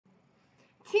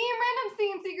Team Random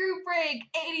C&C Group Break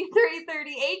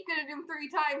 8338. Gonna do them 3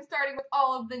 times, starting with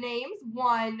all of the names.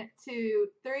 1, 2,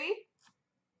 3.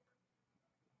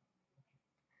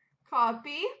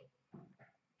 Copy.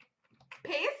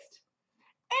 Paste.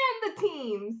 And the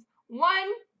teams. 1,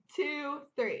 2,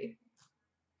 3.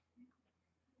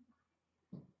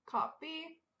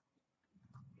 Copy.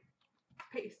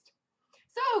 Paste.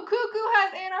 So, Cuckoo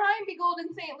has Anaheim, Be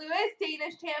Golden St. Louis,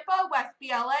 Danish Tampa, West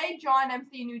BLA, John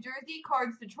MC New Jersey,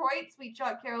 Cards Detroit, Sweet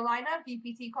Shot Carolina,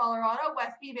 VPT Colorado,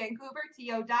 West B Vancouver,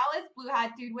 TO Dallas, Blue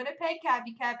Hat Dude Winnipeg,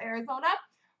 Cappy Cap Arizona,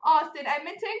 Austin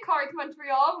Edmonton, Cards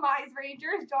Montreal, Mize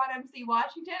Rangers, John MC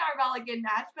Washington, Arveligan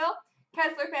Nashville,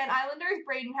 Kessler Fan Islanders,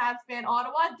 Braden Habs Fan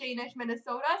Ottawa, Danish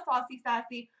Minnesota, Saucy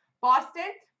Sassy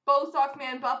Boston, Bo Sox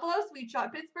Man Buffalo, Sweet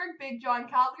Shot Pittsburgh, Big John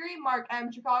Calgary, Mark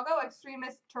M Chicago,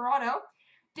 Extremist Toronto,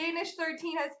 Danish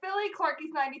 13 has Philly,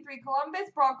 Clarkies 93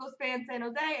 Columbus, Broncos Fan San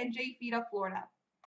Jose, and J Fita Florida.